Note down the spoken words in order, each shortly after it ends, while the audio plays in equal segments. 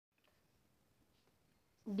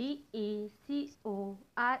DECORATIV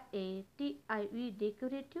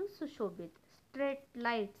decorative सुशोभित street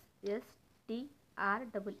lights STREET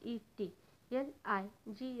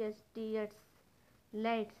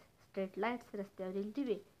lights street lights रस्त्यावरील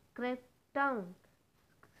दिवे krypton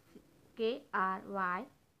KRYPTON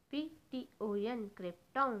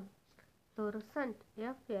krypton fluorescent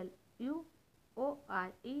FLUORESCENT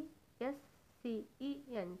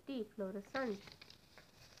fluorescent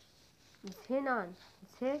xenon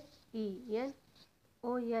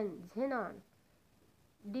ZENON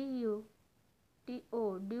due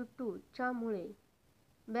to च्यामुळे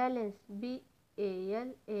balance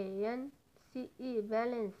BALANCE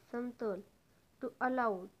balance समतोल to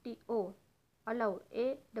allow allow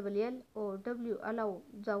ALLOW allow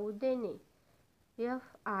जाऊ देणे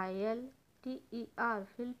FILTER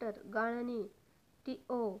filter गाळणी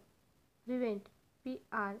prevent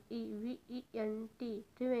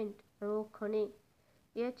prevent रोखणे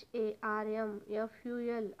HARM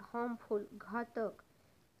harmful घातक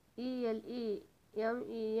ELEMENTS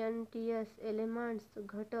एलिमेंट्स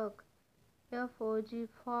घटक FOG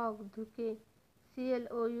फॉग धुके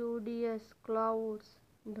CLOUDS क्लाउड्स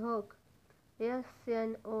ढग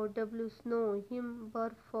SNOW स्नो हिम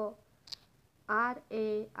बर्फ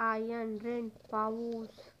RAIN रेन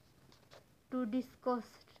पाऊस टू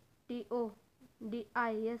डिस्कस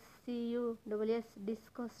DISCUS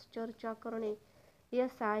डिस्कस चर्चा करणे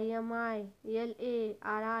SIMILARITY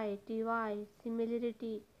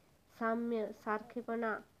सिमिलॅरिटी साम्य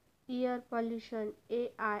सारखेपणा air pollution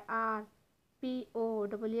AIR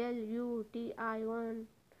POLLUTION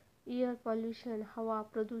air pollution हवा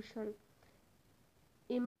प्रदूषण